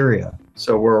cafeteria.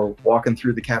 So we're walking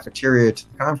through the cafeteria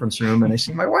to the conference room, and I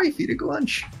see my wife eating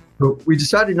lunch But we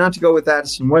decided not to go with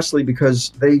Addison Wesley because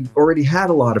they already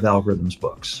had a lot of algorithms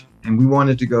books. And we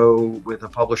wanted to go with a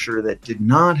publisher that did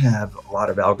not have a lot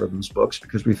of algorithms books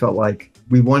because we felt like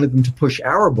we wanted them to push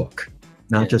our book,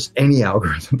 not just any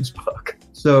algorithms book.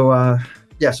 So,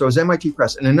 so it was MIT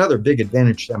Press. And another big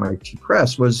advantage to MIT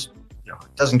Press was,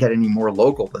 it doesn't get any more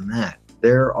local than that.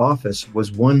 Their office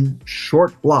was one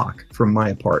short block from my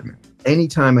apartment.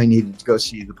 Anytime I needed to go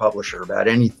see the publisher about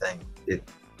anything, it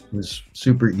was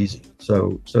super easy.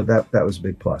 So that was a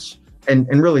big plus. And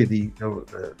really the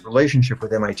relationship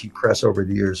with MIT Press over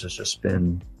the years has just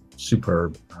been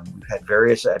superb. We've had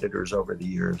various editors over the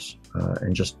years,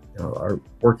 and just our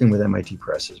working with MIT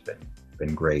Press has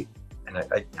been great. And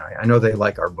I know they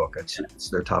like our book. It's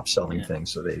their top selling thing,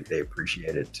 so they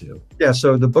appreciate it too. Yeah,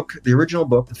 so the original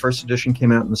book, the first edition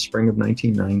came out in the spring of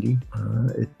 1990.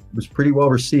 It was pretty well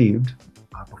received.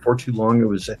 Before too long, it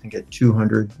was, I think, at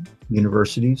 200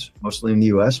 universities, mostly in the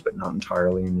U.S., but not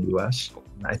entirely in the U.S.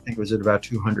 I think it was at about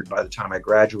 200 by the time I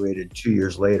graduated 2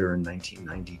 years later in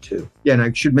 1992. Yeah, and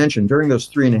I should mention, during those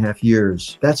 3.5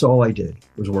 years, that's all I did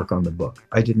was work on the book.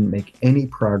 I didn't make any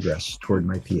progress toward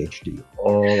my PhD.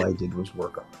 All I did was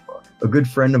work on the book. A good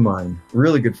friend of mine, a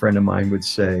really good friend of mine would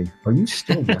say, "Are you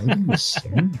still writing the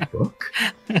same book?"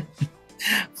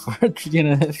 For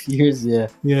 3.5 years, yeah.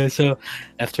 Yeah, so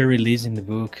after releasing the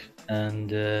book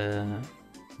and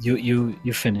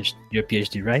you finished your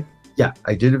PhD, right? Yeah,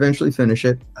 I did eventually finish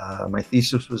it. My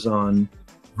thesis was on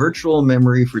virtual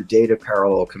memory for data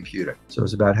parallel computing. So it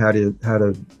was about how to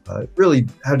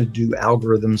do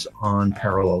algorithms on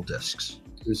parallel disks.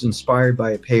 It was inspired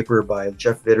by a paper by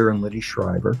Jeff Vitter and Liddy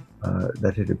Schreiber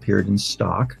that had appeared in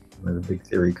Stock, one of the big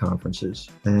theory conferences.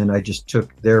 And I just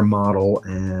took their model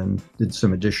and did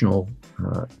some additional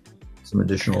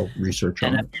research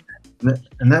on it.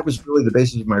 And that was really the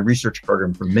basis of my research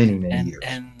program for many years.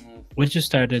 And when you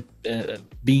started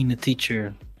being a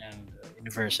teacher at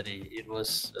university, it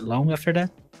was long after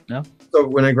that? No? So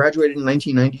when I graduated in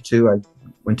 1992, I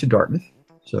went to Dartmouth.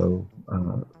 So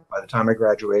by the time I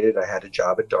graduated, I had a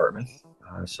job at Dartmouth.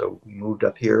 So we moved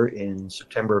up here in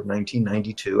September of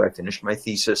 1992. I finished my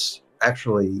thesis.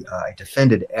 Actually, I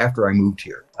defended after I moved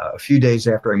here. A few days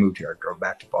after I moved here, I drove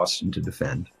back to Boston to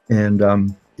defend. And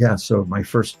so my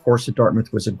first course at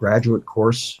Dartmouth was a graduate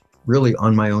course, really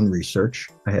on my own research.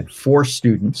 I had 4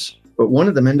 students, but one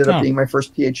of them ended up being my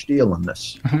first PhD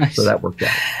alumnus. Nice. So that worked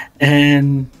out.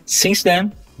 And since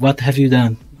then, what have you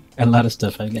done? A lot of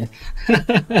stuff, I guess.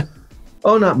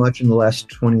 Oh, not much in the last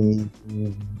 28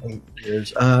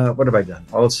 years. What have I done?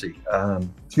 Well, let's see.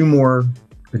 2 more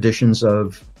editions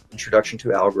of Introduction to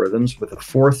Algorithms, with a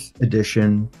 4th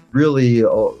edition really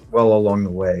well along the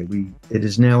way.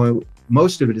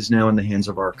 Most of it is now in the hands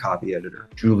of our copy editor,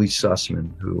 Julie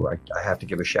Sussman, who I have to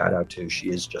give a shout out to. She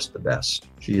is just the best.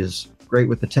 She is great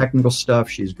with the technical stuff.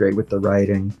 She's great with the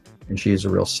writing, and she is a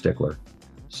real stickler.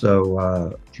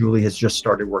 So Julie has just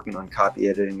started working on copy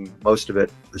editing. Most of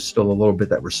it, there's still a little bit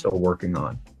that we're still working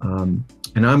on.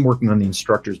 And I'm working on the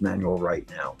instructor's manual right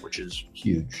now, which is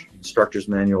huge. The instructor's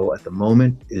manual at the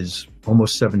moment is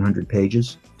almost 700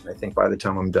 pages. I think by the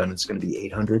time I'm done, it's going to be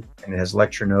 800, and it has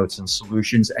lecture notes and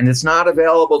solutions. And it's not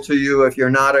available to you if you're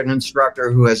not an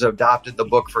instructor who has adopted the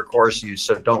book for course use,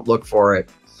 so don't look for it.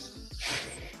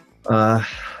 I've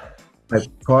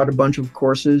taught a bunch of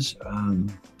courses.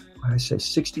 I say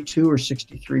 62 or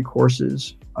 63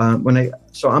 courses.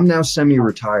 So I'm now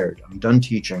semi-retired. I'm done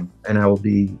teaching, and I will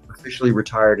be officially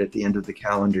retired at the end of the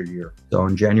calendar year. So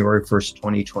on January 1st,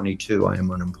 2022, I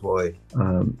am unemployed.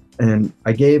 And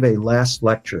I gave a last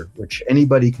lecture, which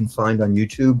anybody can find on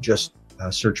YouTube. Just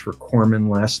search for Cormen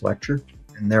last lecture.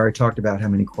 And there I talked about how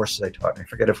many courses I taught. And I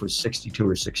forget if it was 62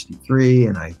 or 63.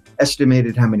 And I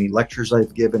estimated how many lectures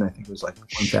I've given. I think it was like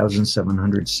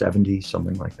 1,770,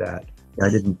 something like that. I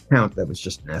didn't count. That was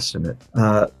just an estimate.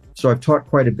 So I've taught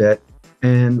quite a bit.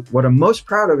 And what I'm most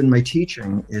proud of in my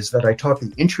teaching is that I taught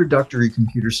the introductory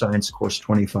computer science course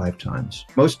 25 times.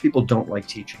 Most people don't like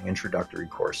teaching introductory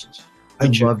courses. I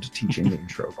loved teaching the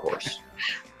intro course.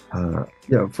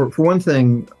 For one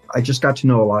thing, I just got to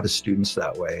know a lot of students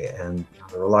that way. And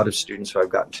there are a lot of students who I've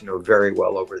gotten to know very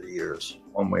well over the years,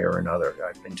 one way or another.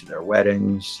 I've been to their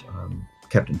weddings,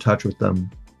 kept in touch with them.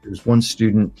 There's one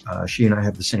student, she and I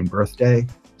have the same birthday.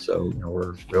 So,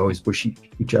 we always wish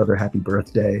each other happy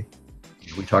birthday.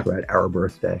 We talk about our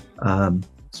birthday.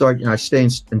 So I stay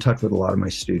in touch with a lot of my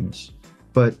students.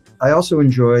 But I also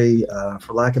enjoy,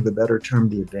 for lack of a better term,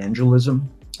 the evangelism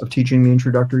of teaching the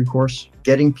introductory course,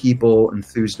 getting people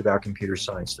enthused about computer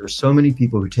science. There are so many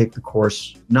people who take the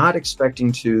course not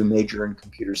expecting to major in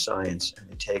computer science, and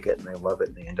they take it and they love it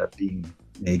and they end up being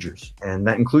majors. And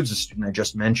that includes the student I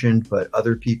just mentioned, but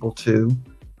other people too.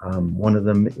 One of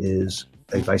them is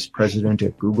a vice president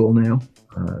at Google now.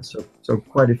 So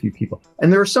quite a few people.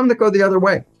 And there are some that go the other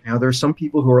way. Now, there are some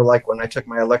people who are like, when I took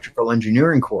my electrical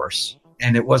engineering course,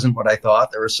 and it wasn't what I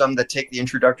thought. There are some that take the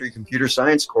introductory computer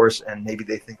science course, and maybe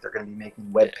they think they're going to be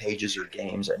making web pages or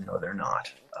games, and no, they're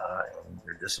not. And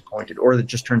they're disappointed, or it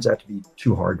just turns out to be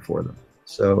too hard for them.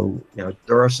 So,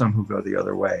 there are some who go the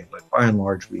other way, but by and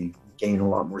large, we gain a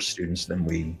lot more students than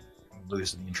we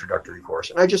lose in the introductory course.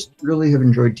 And I just really have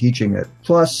enjoyed teaching it.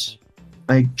 Plus,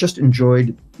 I just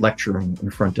enjoyed lecturing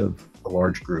in front of a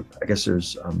large group. I guess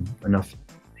there's enough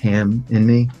ham in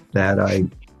me that I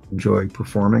enjoy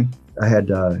performing. I had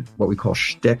what we call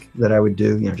shtick that I would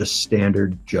do, just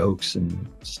standard jokes and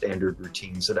standard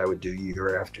routines that I would do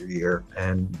year after year.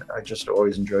 And I just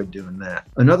always enjoyed doing that.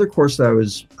 Another course that I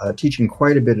was teaching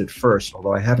quite a bit at first,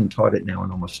 although I haven't taught it now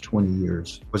in almost 20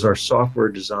 years, was our software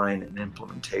design and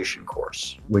implementation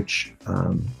course, which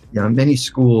in many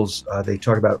schools, they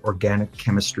talk about organic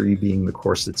chemistry being the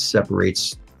course that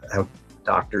separates out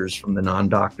doctors from the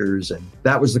non-doctors, and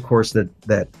that was the course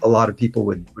that a lot of people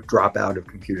would drop out of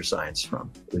computer science from.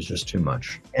 It was just too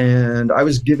much. And I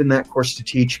was given that course to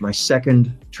teach my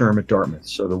second term at Dartmouth,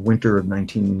 so the winter of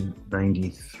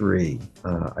 1993,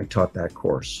 I taught that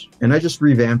course. And I just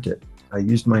revamped it. I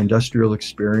used my industrial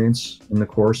experience in the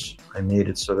course. I made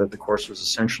it so that the course was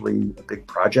essentially a big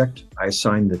project. I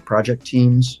assigned the project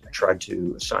teams. I tried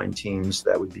to assign teams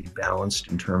that would be balanced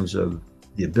in terms of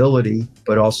the ability,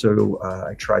 but also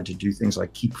I tried to do things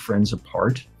like keep friends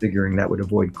apart, figuring that would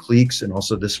avoid cliques. And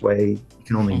also this way, you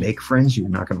can only make friends, you're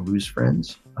not going to lose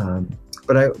friends.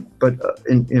 But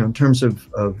in terms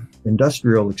of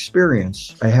industrial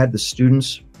experience, I had the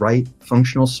students write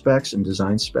functional specs and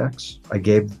design specs. I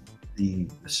gave the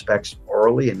specs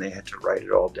orally and they had to write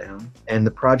it all down. And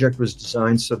the project was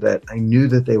designed so that I knew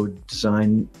that they would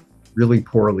design really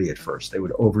poorly at first. They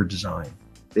would over-design.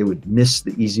 They would miss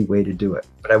the easy way to do it.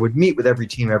 But I would meet with every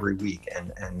team every week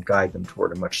and guide them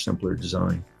toward a much simpler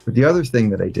design. But the other thing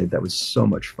that I did that was so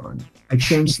much fun, I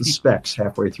changed the specs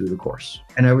halfway through the course.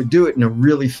 And I would do it in a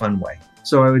really fun way.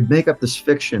 So I would make up this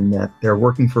fiction that they're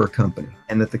working for a company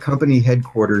and that the company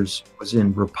headquarters was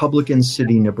in Republican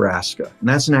City, Nebraska. And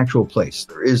that's an actual place.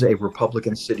 There is a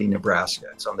Republican City, Nebraska.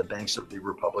 It's on the banks of the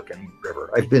Republican River.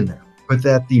 I've been there. But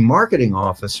that the marketing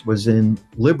office was in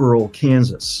Liberal,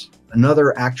 Kansas,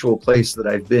 another actual place that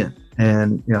I've been.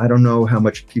 And I don't know how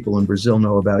much people in Brazil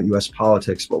know about U.S.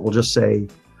 politics, but we'll just say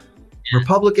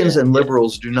Republicans and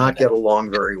liberals do not get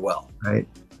along very well, right?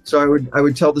 So I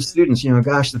would tell the students,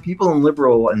 gosh, the people in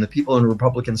Liberal and the people in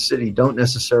Republican City don't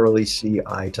necessarily see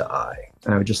eye to eye.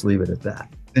 And I would just leave it at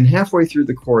that. Then halfway through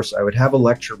the course, I would have a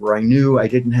lecture where I knew I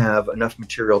didn't have enough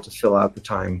material to fill out the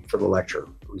time for the lecture.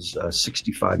 It was a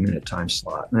 65-minute time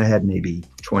slot, and I had maybe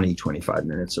 20, 25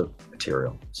 minutes of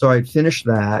material. So I'd finish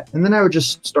that, and then I would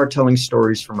just start telling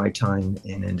stories from my time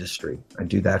in industry. I'd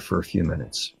do that for a few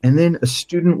minutes. And then a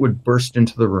student would burst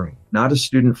into the room, not a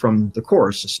student from the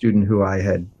course, a student who I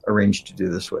had arranged to do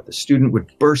this with. A student would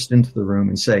burst into the room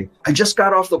and say, I just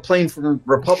got off the plane from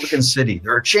Republican City.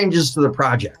 There are changes to the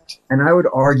project. And I would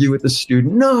argue with the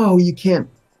student, no, you can't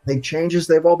make changes.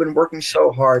 They've all been working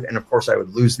so hard. And of course, I would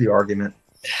lose the argument.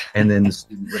 And then the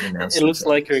student would announce it. Looks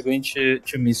like you're going to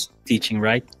miss teaching,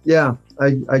 right? Yeah.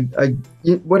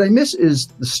 What I miss is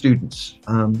the students.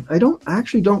 I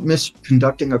actually don't miss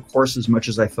conducting a course as much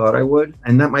as I thought I would.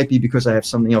 And that might be because I have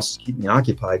something else to keep me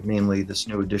occupied, mainly this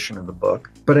new edition of the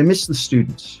book. But I miss the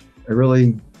students. I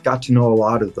really got to know a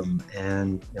lot of them.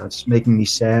 And it's making me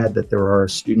sad that there are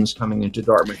students coming into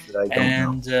Dartmouth that I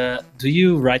don't know. And do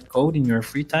you write code in your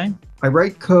free time? I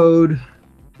write code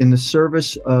in the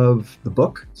service of the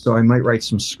book. So I might write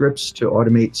some scripts to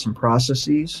automate some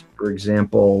processes. For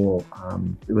example,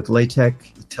 with LaTeX,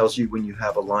 it tells you when you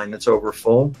have a line that's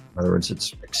overfull. In other words,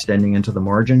 it's extending into the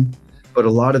margin. But a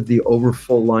lot of the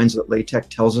overfull lines that LaTeX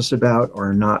tells us about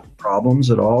are not problems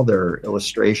at all. They're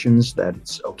illustrations that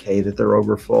it's okay that they're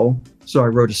overfull. So I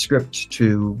wrote a script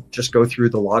to just go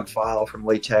through the log file from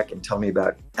LaTeX and tell me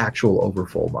about actual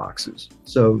overfull boxes.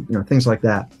 So, things like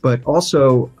that. But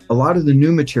also a lot of the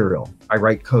new material, I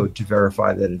write code to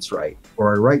verify that it's right.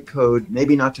 Or I write code,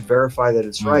 maybe not to verify that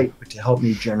it's right, but to help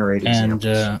me generate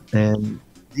examples.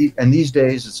 And these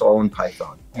days, it's all in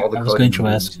Python. I was going to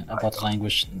ask about the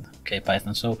language. Okay,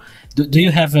 Python. So do you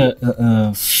have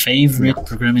a favorite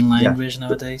programming language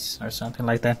nowadays or something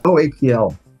like that? Oh,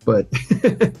 APL. but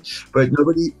but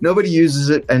nobody uses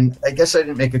it. And I guess I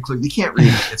didn't make it clear. You can't read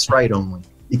it. It's write only.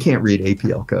 You can't read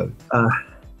APL code.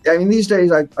 I mean, these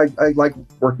days I like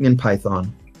working in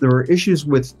Python. There were issues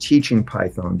with teaching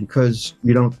Python because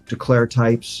you don't declare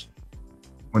types.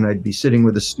 When I'd be sitting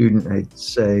with a student, I'd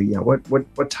say,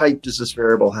 what type does this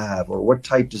variable have? Or what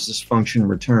type does this function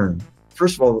return?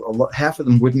 First of all, half of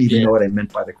them wouldn't even know what I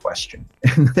meant by the question.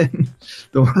 And then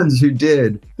the ones who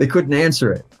did, they couldn't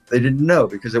answer it. They didn't know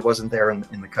because it wasn't there in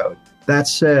the code. That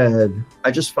said,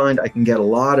 I just find I can get a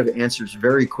lot of answers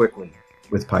very quickly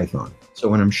with Python. So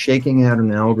when I'm shaking out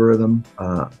an algorithm,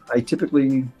 I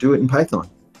typically do it in Python.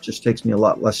 It just takes me a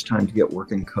lot less time to get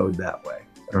working code that way.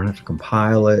 I don't have to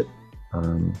compile it.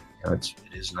 It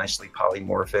is nicely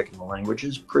polymorphic, and the language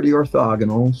is pretty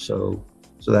orthogonal, so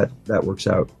that works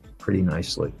out pretty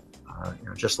nicely.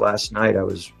 Just last night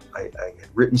I had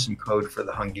written some code for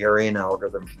the Hungarian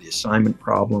algorithm for the assignment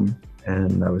problem,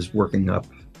 and I was working up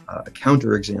a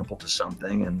counterexample to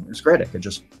something, and it was great. I could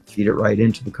just feed it right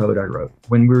into the code I wrote.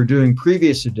 When we were doing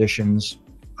previous editions,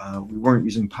 I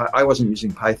wasn't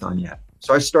using Python yet.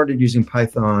 So I started using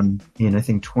Python in, I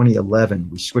think, 2011.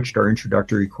 We switched our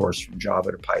introductory course from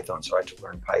Java to Python, so I had to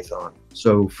learn Python.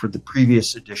 So for the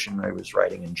previous edition, I was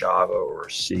writing in Java or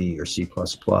C or C++.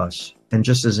 And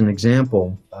just as an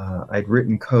example, I'd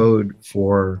written code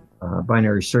for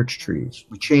binary search trees.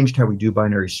 We changed how we do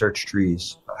binary search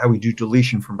trees, how we do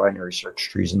deletion from binary search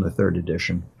trees in the third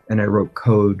edition. And I wrote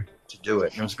code to do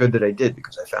it. And it was good that I did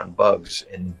because I found bugs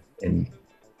in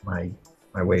my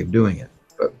way of doing it.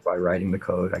 But by writing the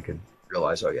code, I could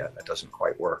realize, that doesn't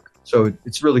quite work. So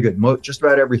it's really good. Just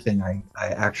about everything I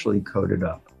actually coded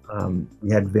up.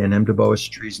 We had Van Emde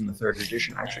trees in the third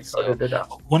edition. I actually coded it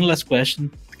up. One last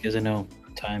question, because I know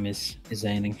time is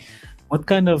ending. What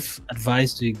kind of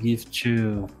advice do you give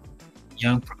to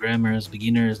young programmers,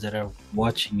 beginners that are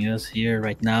watching us here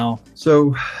right now?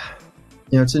 So,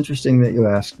 it's interesting that you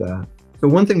asked that. So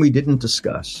one thing we didn't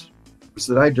discuss was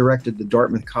that I directed the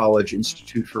Dartmouth College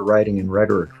Institute for Writing and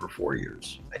Rhetoric for 4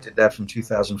 years. I did that from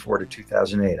 2004 to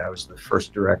 2008. I was the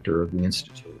first director of the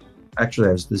Institute. Actually,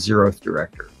 I was the 0th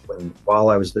director. While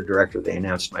I was the director, they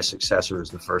announced my successor as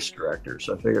the first director.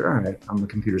 So I figured, all right, I'm a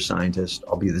computer scientist.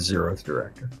 I'll be the 0th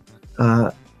director.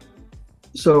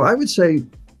 So I would say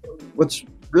what's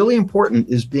really important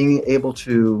is being able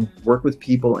to work with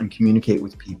people and communicate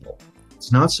with people.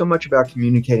 It's not so much about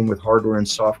communicating with hardware and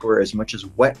software as much as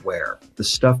wetware, the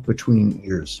stuff between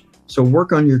ears. So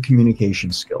work on your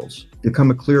communication skills. Become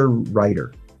a clear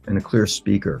writer and a clear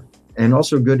speaker, and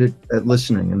also good at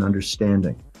listening and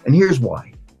understanding. And here's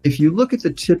why. If you look at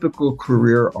the typical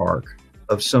career arc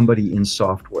of somebody in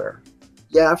software,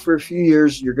 for a few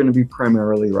years, you're going to be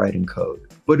primarily writing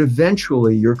code. But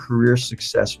eventually, your career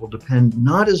success will depend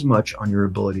not as much on your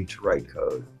ability to write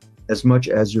code, as much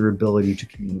as your ability to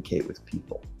communicate with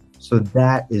people. So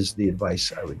that is the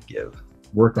advice I would give.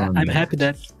 Work on I'm happy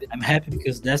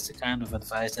because that's the kind of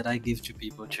advice that I give to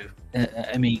people too.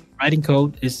 Writing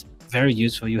code is very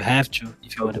useful. You have to,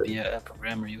 if you want to be a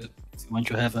programmer, if you want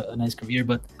to have a nice career,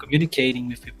 but communicating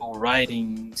with people,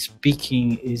 writing,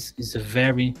 speaking is a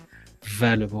very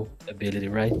valuable ability,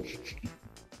 right?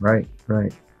 Right.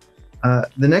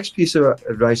 The next piece of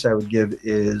advice I would give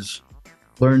is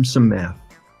learn some math.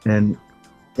 And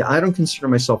I don't consider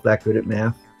myself that good at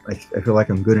math. I feel like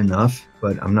I'm good enough,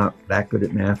 but I'm not that good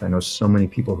at math. I know so many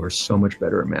people who are so much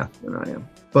better at math than I am.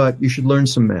 But you should learn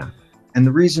some math. And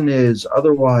the reason is,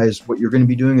 otherwise, what you're going to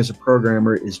be doing as a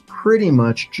programmer is pretty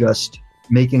much just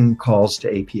making calls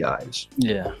to APIs.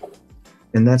 Yeah.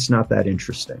 And that's not that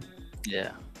interesting.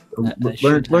 Yeah.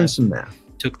 Learn some math.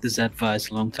 Took this advice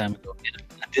a long time ago.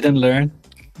 I didn't learn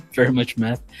very much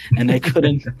math, and I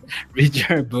couldn't read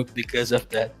your book because of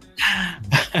that.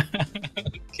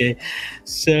 Okay,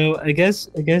 so I guess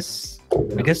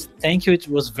thank you. It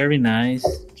was very nice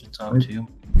to talk to you.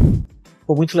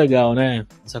 Pô, muito legal, né?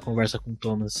 Essa conversa com o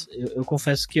Thomas. Eu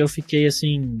confesso que eu fiquei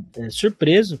assim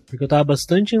surpreso, porque eu tava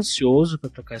bastante ansioso para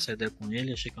trocar essa ideia com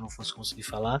ele. Achei que eu não fosse conseguir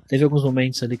falar. Teve alguns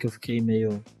momentos ali que eu fiquei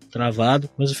meio travado,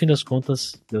 mas no fim das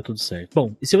contas deu tudo certo.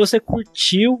 Bom, e se você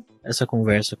curtiu essa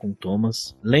conversa com o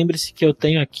Thomas, lembre-se que eu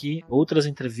tenho aqui outras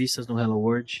entrevistas no Hello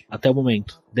World até o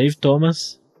momento. Dave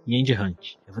Thomas e Andy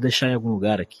Hunt. Eu vou deixar em algum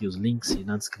lugar aqui os links e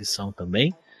na descrição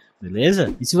também.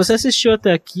 Beleza? E se você assistiu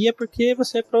até aqui é porque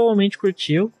você provavelmente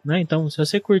curtiu, né? Então, se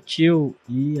você curtiu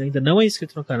e ainda não é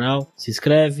inscrito no canal, se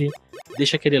inscreve,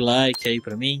 deixa aquele like aí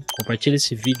pra mim, compartilha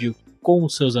esse vídeo com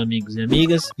os seus amigos e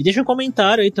amigas e deixa um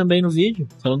comentário aí também no vídeo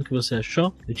falando o que você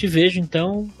achou. Eu te vejo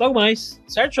então logo mais,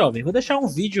 certo, jovem? Vou deixar um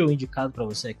vídeo indicado pra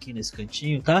você aqui nesse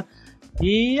cantinho, tá?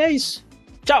 E é isso.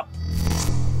 Tchau!